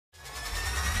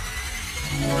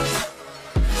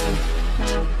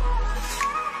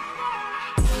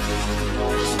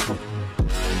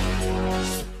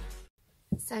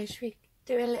So should we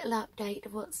do a little update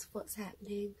of what's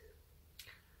happening?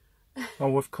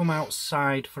 Well, we've come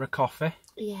outside for a coffee.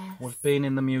 Yes. We've been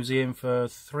in the museum for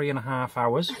 3.5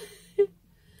 hours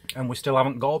and we still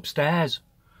haven't got upstairs.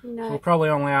 No. So we're probably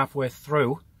only halfway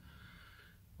through.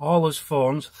 All those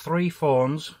phones, 3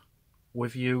 phones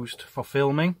we've used for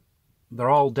filming. They're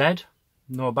all dead,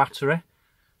 no battery.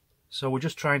 So we're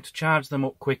just trying to charge them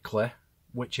up quickly,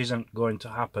 which isn't going to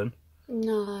happen.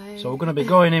 No. So we're going to be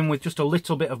going in with just a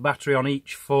little bit of battery on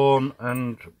each phone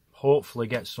and hopefully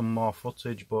get some more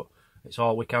footage, but it's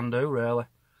all we can do, really.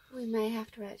 We may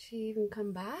have to actually even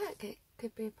come back. It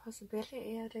could be a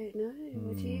possibility, I don't know.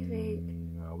 What do you think?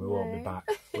 No, we won't be back.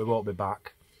 We won't be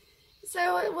back.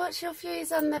 So what's your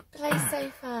views on the place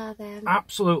so far then?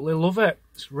 Absolutely love it.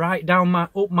 It's right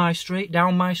up my street,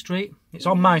 down my street. It's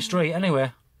on my street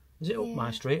anyway. Is it up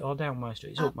my street or down my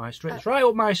street? It's up my street. It's right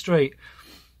up my street.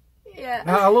 Yeah.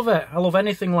 I love it. I love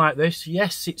anything like this.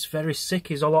 Yes, it's very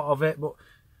sick, is a lot of it, but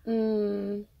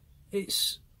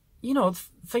it's, you know,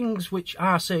 things which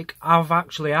are sick have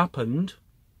actually happened.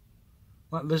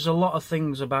 Like, there's a lot of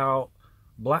things about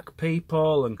black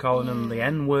people and calling them the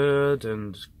N-word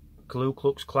and Ku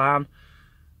Klux Klan.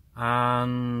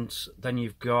 And then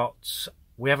you've got,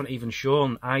 we haven't even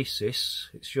shown ISIS.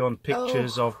 It's shown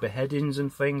pictures of beheadings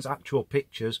and things, actual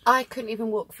pictures. I couldn't even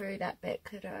walk through that bit,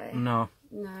 could I? No.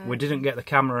 No. We didn't get the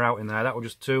camera out in there. That was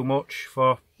just too much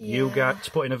for you guys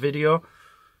to put in a video.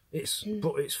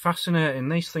 But it's fascinating.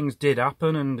 These things did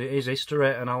happen, and it is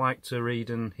history, and I like to read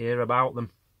and hear about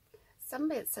them. Some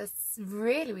bits are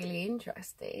really, really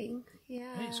interesting.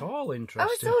 Yeah. It's all interesting.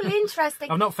 Oh, it's all interesting.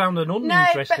 I've not found an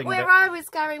uninteresting bit. No, but where I was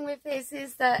going with this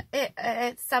is that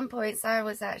at some points I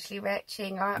was actually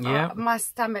retching. My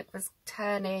stomach was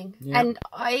turning, and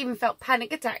I even felt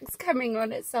panic attacks coming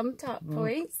on at some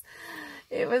points.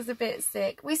 It was a bit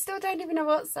sick. We still don't even know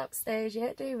what's upstairs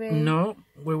yet, do we? No,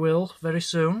 we will very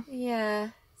soon. Yeah,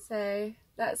 so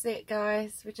that's it,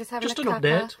 guys. We're just having just a an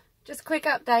update. Just a quick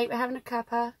update. We're having a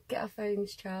cuppa, get our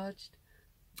phones charged.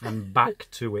 And back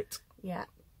to it. Yeah.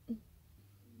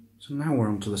 So now we're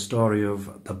on to the story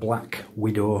of the Black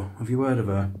Widow. Have you heard of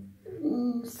her?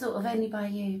 Sort of only by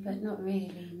you, but not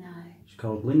really, no. She's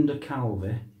called Linda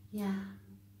Calvey. Yeah.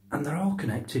 And they're all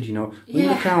connected, you know.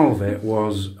 Linda Calvey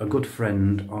was a good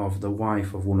friend of the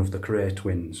wife of one of the Cray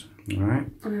twins, right?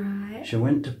 Right. She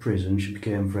went to prison. She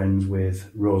became friends with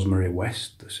Rosemary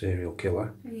West, the serial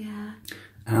killer. Yeah.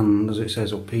 And, as it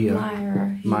says up here,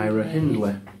 Myra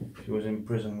Hindley. She was in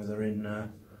prison with her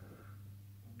in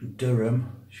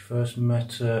Durham. She first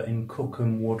met her in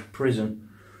Cookham Wood Prison.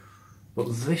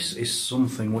 But this is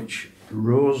something which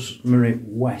Rosemary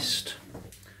West,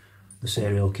 the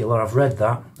serial killer, I've read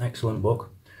that, excellent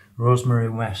book. Rosemary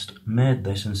West made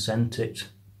this and sent it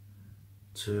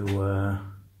to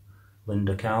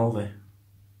Linda Calvey.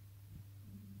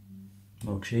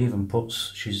 Look, she even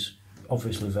puts, she's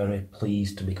obviously very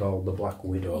pleased to be called the Black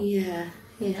Widow. Yeah,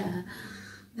 yeah.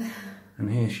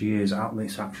 And here she is at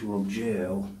this actual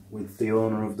jail with the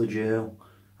owner of the jail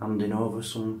handing over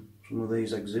some of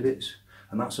these exhibits.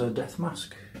 And that's her death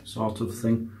mask sort of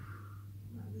thing.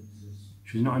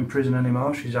 She's not in prison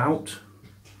anymore, she's out.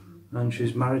 And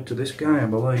she's married to this guy, I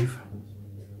believe.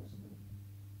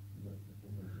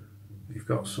 You've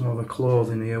got some of her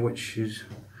clothing here which she's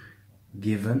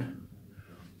given.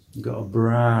 You've got a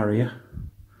bra here.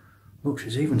 Look,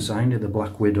 she's even signed it, the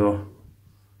Black Widow.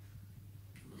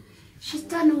 She's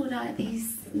done all like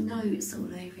these notes all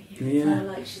over here. Yeah,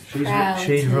 so, like,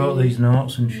 she's wrote these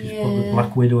notes and she's put the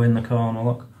Black Widow in the corner,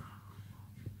 look.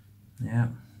 Yeah.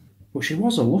 But she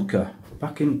was a looker.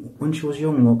 Back in when she was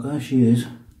young, look, there she is.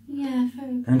 Yeah,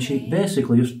 very And she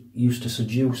basically just used to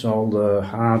seduce all the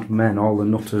hard men, all the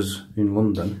nutters in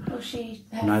London. Well,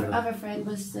 her other friend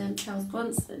was Charles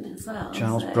Bronson as well.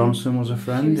 Charles Bronson was a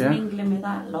friend, she was mingling with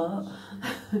that lot.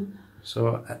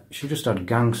 So she just had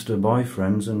gangster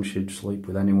boyfriends and she'd sleep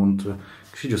with anyone to...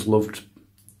 She just loved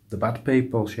the bad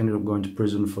people. She ended up going to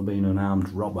prison for being an armed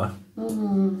robber.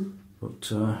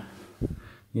 But,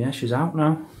 yeah, she's out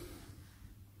now.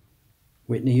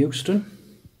 Whitney Houston.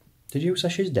 Did you say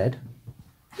she's dead?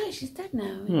 No, she's dead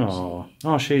now,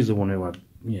 Oh, she's the one who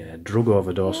had, drug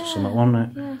overdose or something,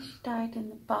 wasn't it? Yeah, she died in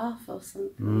the bath or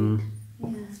something.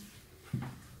 Yeah.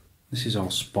 This is all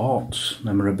sports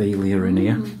memorabilia in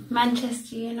here.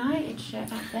 Manchester United shirt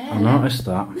back there. I noticed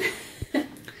that.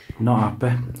 Not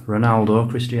happy.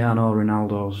 Cristiano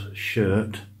Ronaldo's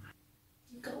shirt.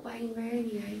 You've got Wayne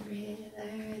Rooney over here,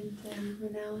 there, and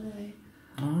Ronaldo.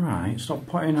 Alright, stop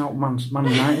pointing out Man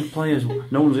United players.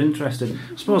 No one's interested.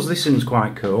 I suppose this one's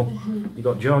quite cool. You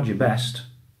got Georgie Best.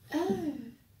 Oh.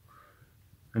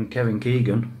 And Kevin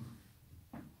Keegan.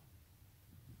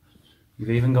 You've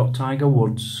even got Tiger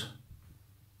Woods.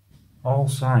 All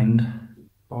signed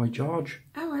Boy George.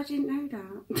 Oh, I didn't know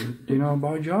that. Do you know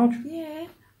Boy George? Yeah.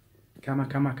 Kama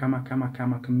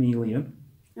chameleon.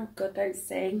 Oh God, don't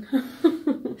sing.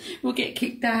 We'll get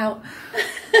kicked out.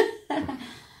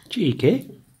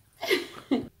 Cheeky.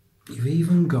 You've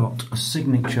even got a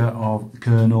signature of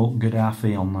Colonel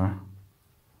Gaddafi on there.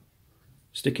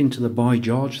 Sticking to the Boy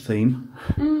George theme.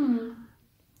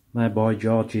 Their Boy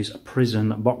George's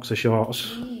prison boxer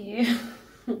shorts. Yeah.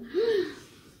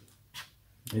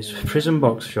 His prison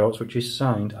boxer shorts, which is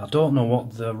signed. I don't know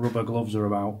what the rubber gloves are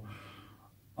about.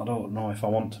 I don't know if I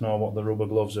want to know what the rubber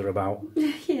gloves are about.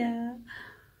 Yeah.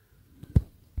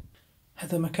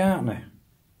 Heather McCartney.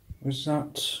 Was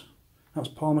that... That's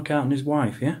Paul McCartney's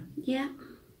wife, yeah? Yeah.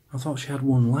 I thought she had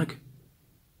one leg.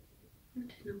 I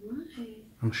don't know why.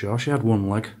 I'm sure she had one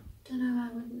leg. Don't know,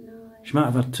 I wouldn't know. She might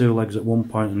have had two legs at one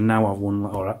point and now have one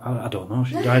leg. Or I don't know,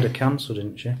 she died of cancer,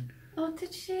 didn't she? Oh,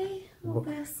 did she? Oh,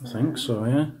 bless her. I think so,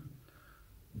 yeah.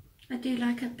 I do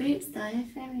like her boots though,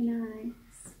 very nice.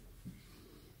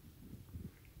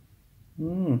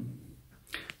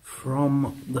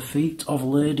 From the feet of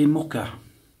Lady Mucker.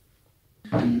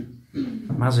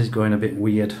 Mazzy's going a bit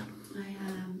weird. I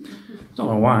am. Don't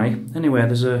know why. Anyway,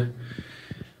 there's an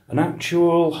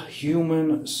actual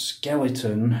human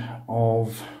skeleton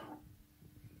of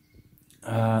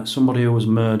somebody who was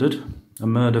murdered, a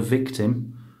murder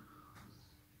victim.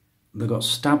 They got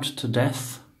stabbed to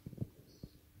death.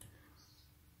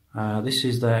 This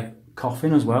is their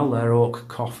coffin as well, their oak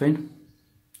coffin.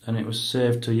 And it was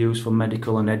saved to use for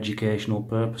medical and educational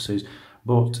purposes.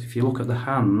 But if you look at the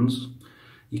hands,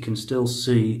 you can still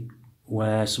see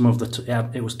where some of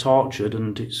the... it was tortured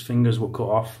and its fingers were cut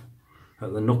off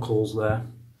at the knuckles there.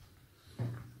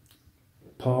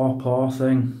 Poor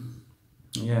thing.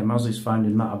 Yeah, Mazzy's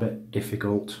finding that a bit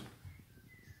difficult.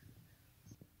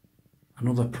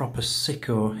 Another proper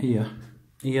sicko here.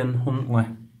 Ian Huntley.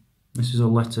 This is a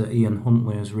letter Ian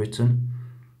Huntley has written.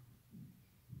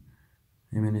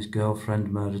 Him and his girlfriend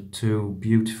murdered two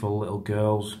beautiful little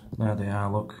girls. There they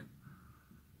are, look.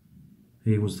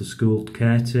 He was the school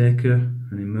caretaker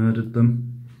and he murdered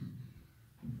them.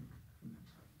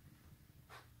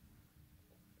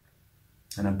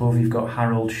 And above you've got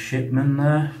Harold Shipman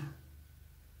there.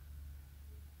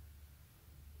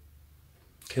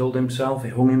 Killed himself, he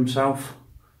hung himself.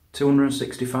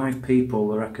 265 people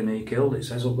they reckon he killed, it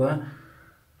says up there.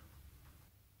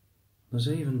 There's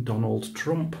even Donald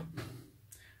Trump.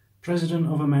 President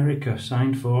of America,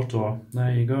 signed photo.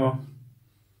 There you go.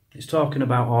 He's talking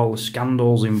about all the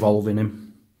scandals involving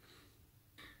him.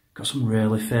 Got some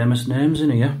really famous names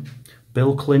in here.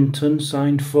 Bill Clinton,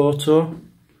 signed photo.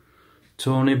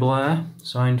 Tony Blair,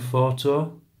 signed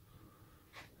photo.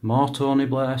 More Tony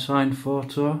Blair, signed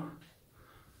photo.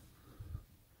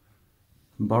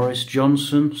 Boris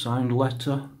Johnson, signed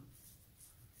letter.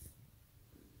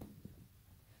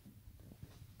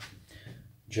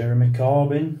 Jeremy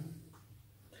Corbyn.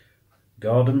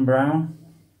 Gordon Brown.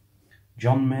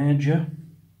 John Major.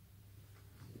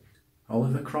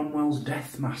 Oliver Cromwell's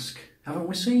death mask. Haven't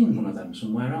we seen one of them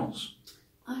somewhere else?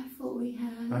 I thought we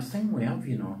had. I think we have,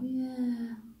 you know.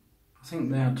 Yeah. I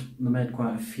think they made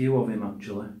quite a few of him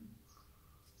actually.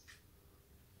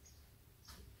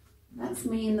 That's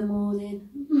me in the morning.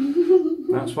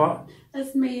 That's what?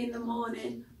 That's me in the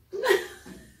morning.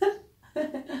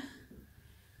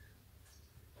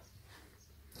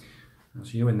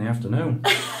 That's you in the afternoon.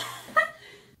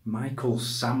 Michael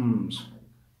Sams.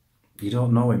 You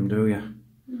don't know him, do you?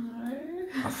 No.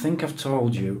 I think I've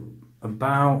told you,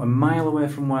 about a mile away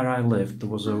from where I lived, there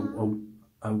was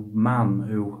a man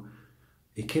who,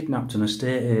 he kidnapped an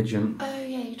estate agent. Oh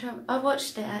yeah, I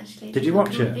watched it actually. Did you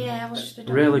watch it? Yeah, I watched it.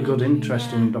 Really good,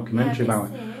 interesting documentary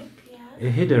about it. Yeah. He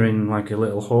hid her in like a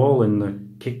little hole in the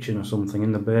kitchen or something,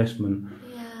 in the basement.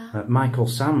 Yeah. Michael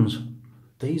Sams.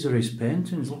 These are his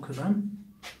paintings, look at them.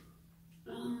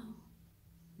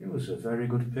 He was a very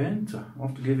good painter, I'll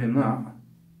have to give him that.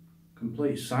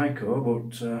 Complete psycho,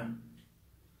 but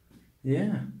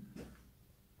yeah.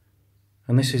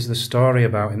 And this is the story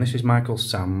about him. This is Michael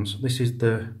Sams. This is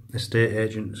the estate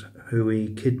agent who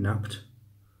he kidnapped.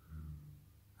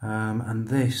 And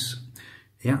this,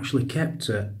 he actually kept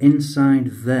her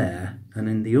inside there, and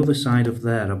in the other side of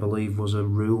there, I believe, was a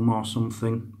room or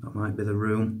something. That might be the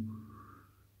room,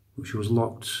 which was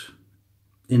locked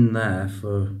in there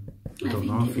for, I don't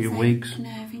know, a few weeks. No,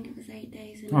 I think it was 8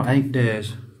 days. Oh, 8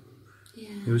 days.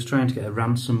 Yeah. He was trying to get a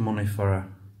ransom money for her.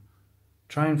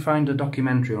 Try and find a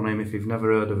documentary on him if you've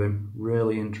never heard of him.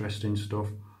 Really interesting stuff.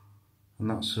 And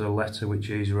that's a letter which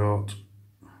he's wrote.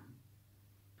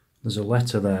 There's a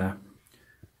letter there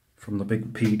from the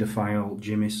big paedophile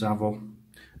Jimmy Savile.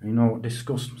 And you know what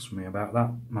disgusts me about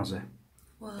that, Mazzy?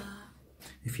 What?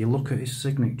 If you look at his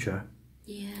signature,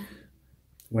 yeah.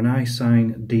 When I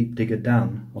sign Deep Digger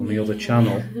Dan on the other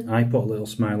channel, I put a little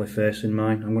smiley face in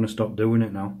mine. I'm going to stop doing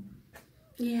it now.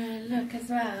 Yeah, look as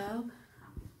well.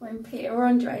 When Peter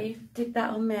Andre did that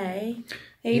on me,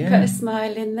 he put a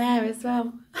smile in there as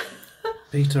well.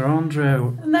 Peter Andre.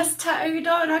 And that's tattooed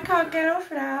on, I can't get off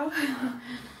now.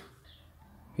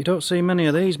 You don't see many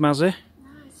of these, Mazzy. No,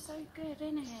 it's so good,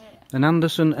 isn't it? An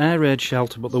Anderson air raid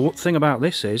shelter, but the thing about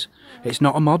this is, it's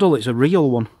not a model, it's a real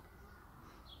one.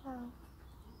 Oh.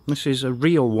 This is a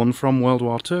real one from World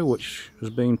War II, which has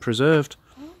been preserved.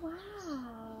 Oh, wow.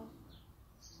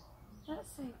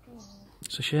 That's so good.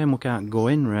 It's a shame we can't go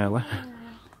in, really. Yeah.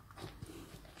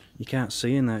 You can't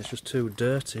see in there, it's just too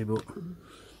dirty, but...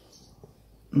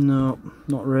 No,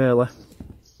 not really.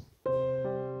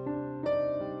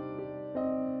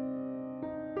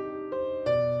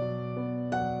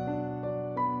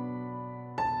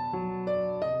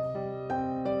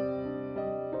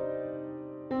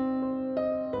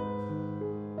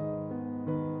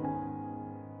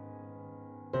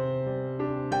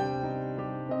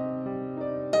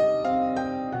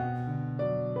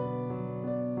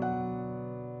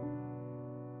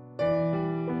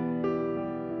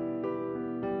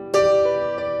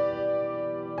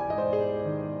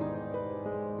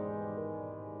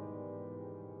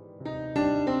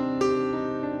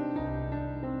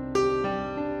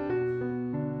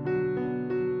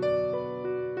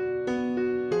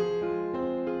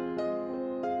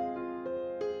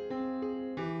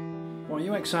 What are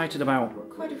you excited about?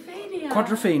 Quadrophenia.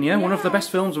 Quadrophenia, one of the best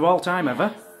films of all time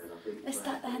ever. Let's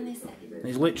start behind this end.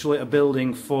 It's literally a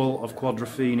building full of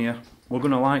quadrophenia. We're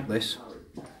going to like this.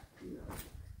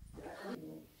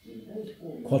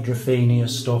 Quadrophenia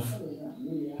stuff.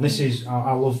 This is,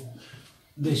 I love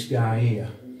this guy here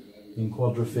in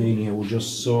Quadrophenia, was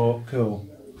just so cool.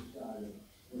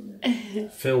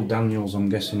 Phil Daniels, I'm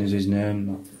guessing, is his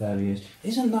name. There he is.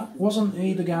 Wasn't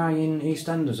he the guy in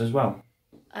EastEnders as well?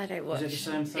 I don't watch Is it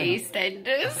the same thing?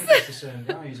 EastEnders. I think it's the same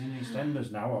guy. He's in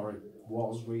EastEnders now, or it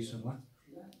was recently.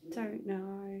 Don't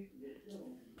know.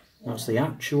 That's the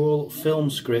actual film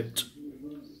script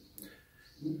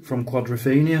from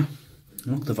Quadrophenia.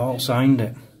 Look, they've all signed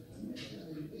it.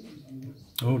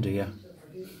 Oh dear.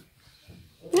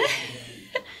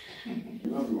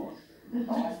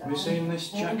 Have you seen this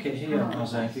jacket here,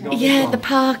 Mazzy? Yeah, the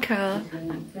parka.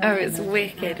 Oh, it's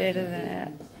wicked, isn't it?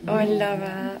 Oh, I love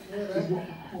it.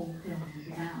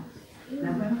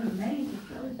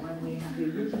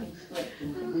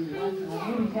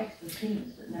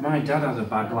 My dad had a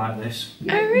bag like this.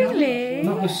 Oh, really?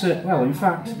 Not the well, in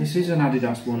fact, this is an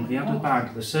Adidas one. He had a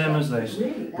bag the same as this,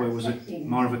 but it was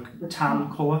more of a tan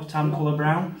colour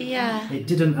brown. Yeah. It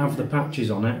didn't have the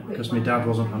patches on it because my dad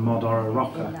wasn't a mod or a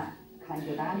rocker.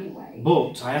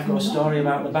 But I have got a story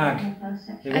about the bag.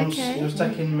 He was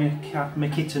taking my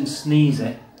kitten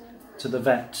Sneezy to the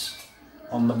vet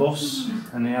on the bus,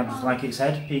 and he had like its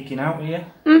head peeking out here.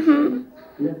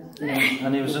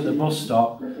 And he was at the bus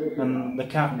stop, and the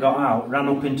cat got out, ran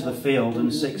up into the field,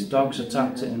 and 6 dogs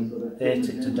attacked it and ate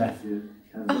it to death.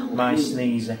 Oh. My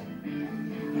Sneezy.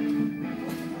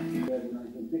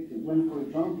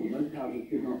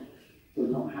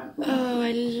 Oh,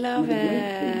 I love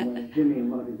it.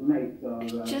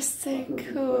 It's just so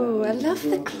cool. I love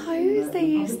the clothes they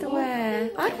used to wear.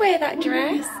 I'd wear that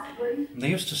dress. They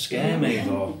used to scare me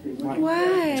though. Like,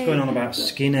 why? It's going on about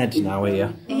skinheads now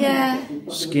here. Yeah.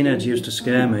 Skinheads used to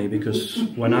scare me because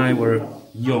when I were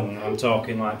young, I'm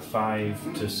talking like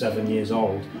 5 to 7 years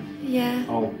old, yeah,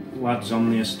 all lads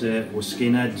on the estate were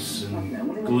skinheads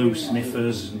and glue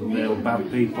sniffers, and they were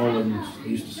bad people, and they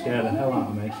used to scare the hell out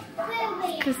of me.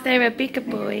 Because they were bigger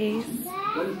boys.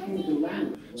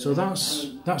 So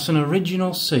that's an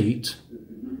original seat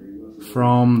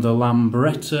from the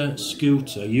Lambretta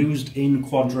scooter used in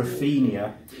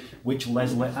Quadrophenia, which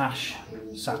Leslie Ash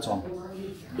sat on.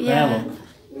 Yeah. There, look.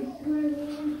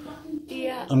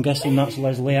 Yeah. I'm guessing that's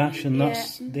Leslie Ash, and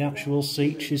that's the actual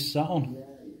seat she's sat on.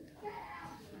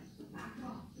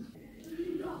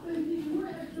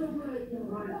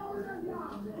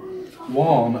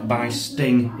 Worn by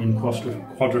Sting in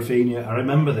Quadrophenia. I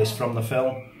remember this from the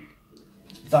film.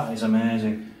 That is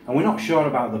amazing. And we're not sure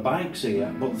about the bikes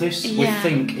here, but this we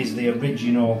think is the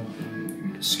original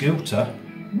scooter.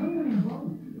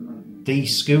 The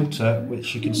scooter,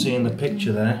 which you can see in the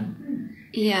picture there.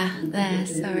 Yeah, there,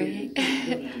 sorry.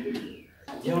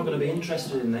 You're not going to be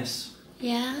interested in this.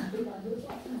 Yeah.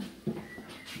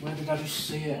 Where did I just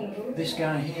see it? This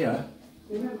guy here,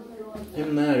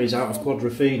 him there, is out of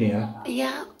Quadrophenia.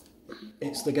 Yeah.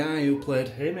 It's the guy who played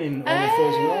him in Only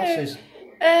Fools and Horses.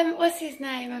 What's his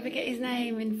name? I forget his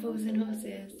name in Fools and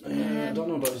Horses. I don't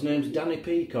know, but his name's Danny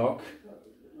Peacock,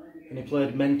 and he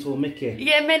played Mental Mickey.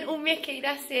 Yeah, Mental Mickey,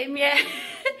 that's him, yeah.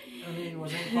 And he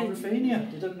was in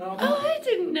Quadrophenia. Didn't know that. Oh, I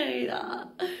didn't know that.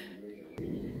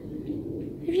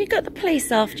 Have you got the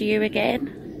police after you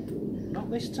again? Not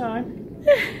this time.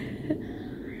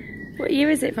 What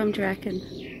year is it from, do you reckon?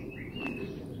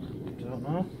 Don't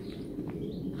know.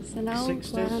 It's an old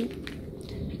 60s. one.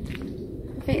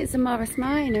 I think it's a Morris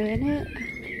Minor, isn't it?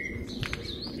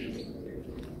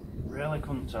 Really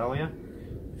couldn't tell you.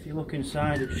 If you look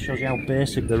inside, it just shows you how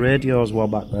basic the radios were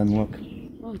back then, look.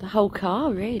 Oh, the whole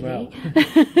car, really. Well,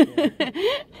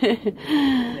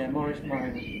 yeah, Morris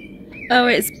Minor. Oh,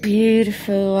 it's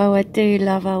beautiful. Oh, I do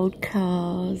love old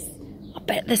cars. I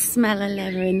bet the smell of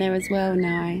leather in there as well,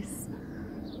 nice.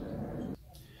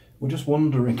 We're just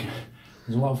wondering,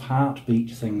 there's a lot of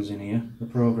Heartbeat things in here, the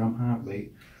programme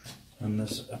Heartbeat, and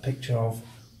there's a picture of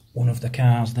one of the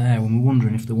cars there, and we're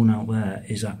wondering if the one out there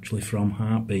is actually from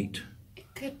Heartbeat. It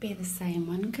could be the same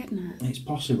one, couldn't it? It's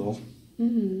possible.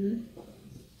 Mm-hmm.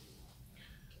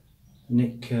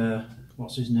 Nick,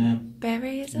 what's his name?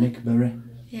 Berry, is it? Nick Berry.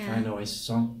 Yeah. I know his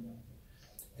song.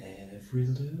 Every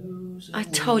loser. I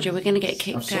told you we're going to get I've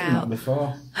kicked sung out. that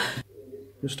before.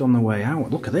 Just on the way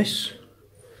out, look at this.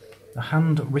 A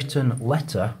handwritten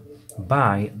letter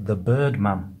by the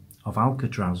Birdman of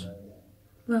Alcatraz.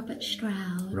 Robert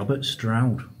Stroud. Robert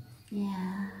Stroud.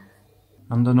 Yeah.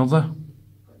 And another.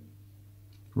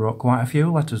 Wrote quite a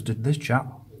few letters, did this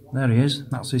chap. There he is,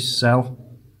 that's his cell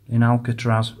in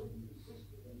Alcatraz.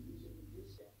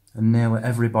 And nearly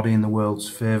everybody in the world's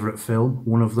favourite film,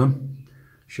 one of them,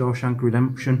 Shawshank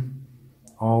Redemption,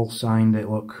 all signed it,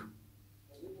 look.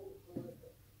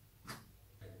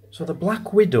 So the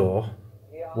Black Widow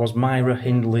was Myra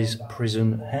Hindley's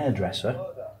prison hairdresser,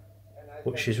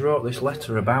 but she's wrote this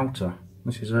letter about her.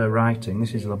 This is her writing,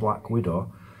 this is the Black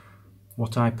Widow.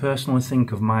 What I personally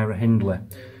think of Myra Hindley.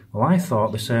 Well, I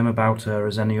thought the same about her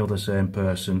as any other sane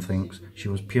person thinks. She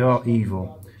was pure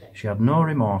evil. She had no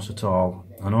remorse at all,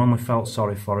 and only felt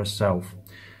sorry for herself.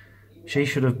 She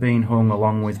should have been hung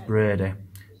along with Brady.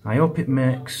 I hope it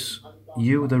makes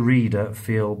you, the reader,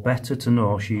 feel better to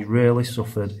know she really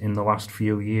suffered in the last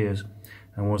few years,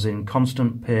 and was in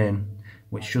constant pain,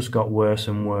 which just got worse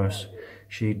and worse.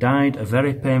 She died a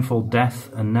very painful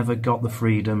death, and never got the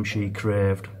freedom she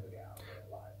craved.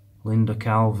 Linda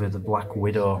Calvi, the Black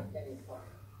Widow.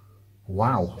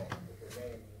 Wow.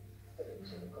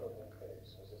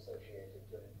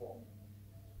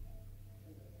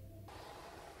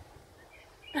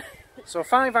 So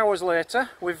 5 hours later,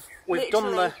 we've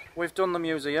done the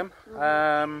museum.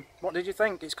 What did you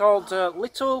think? It's called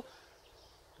Littledean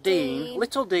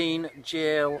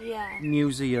Jail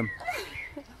Museum.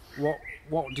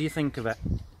 What do you think of it?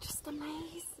 Just amazing.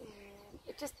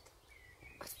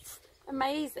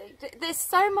 Amazing. There's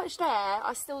so much there.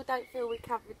 I still don't feel we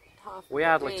covered half. We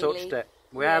hardly touched it.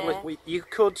 You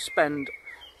could spend.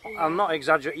 I'm not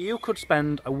exaggerating. You could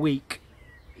spend a week.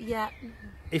 Yeah.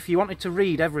 If you wanted to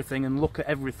read everything and look at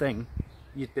everything,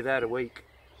 you'd be there a week.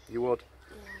 You would.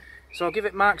 Yeah. So I'll give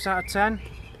it marks out of 10.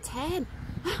 10.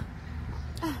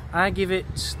 I give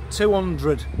it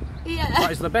 200. Yeah.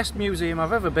 That is the best museum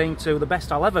I've ever been to, the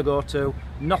best I'll ever go to.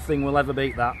 Nothing will ever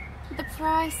beat that. The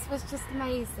price was just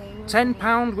amazing.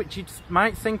 £10, which you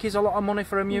might think is a lot of money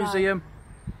for a museum, no.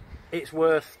 It's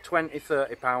worth £20,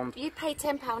 £30. You pay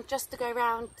 £10 just to go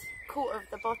around quarter of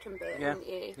the bottom bit, wouldn't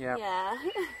you? Yeah.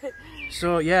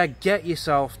 So yeah, get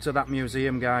yourself to that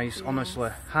museum, guys. Yes. Honestly,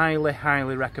 highly,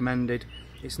 highly recommended.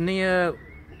 It's near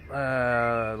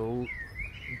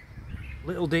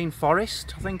Littledean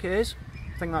Forest, I think it is.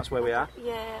 I think that's where we are.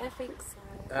 Yeah, I think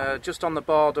so. Just on the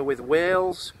border with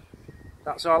Wales.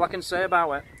 That's all I can say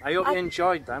about it. I hope you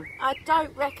enjoyed them. I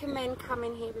don't recommend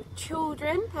coming here with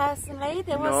children, personally.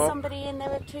 There was somebody in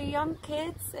there with 2 young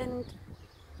kids, and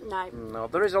no,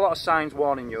 there is a lot of signs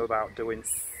warning you about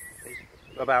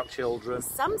about children.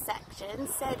 Some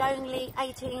sections said only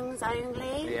 18s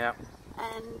only. Yeah.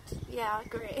 And yeah, I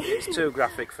agree. It's too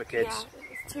graphic for kids. Yeah,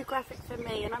 it's too graphic for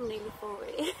me, and I'm nearly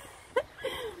 40.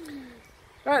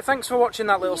 Right, thanks for watching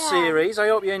that little series. I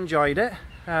hope you enjoyed it.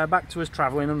 Back to us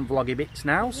travelling and vloggy bits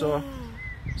now. So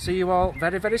see you all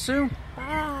very, very soon.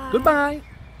 Bye. Goodbye.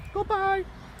 Goodbye.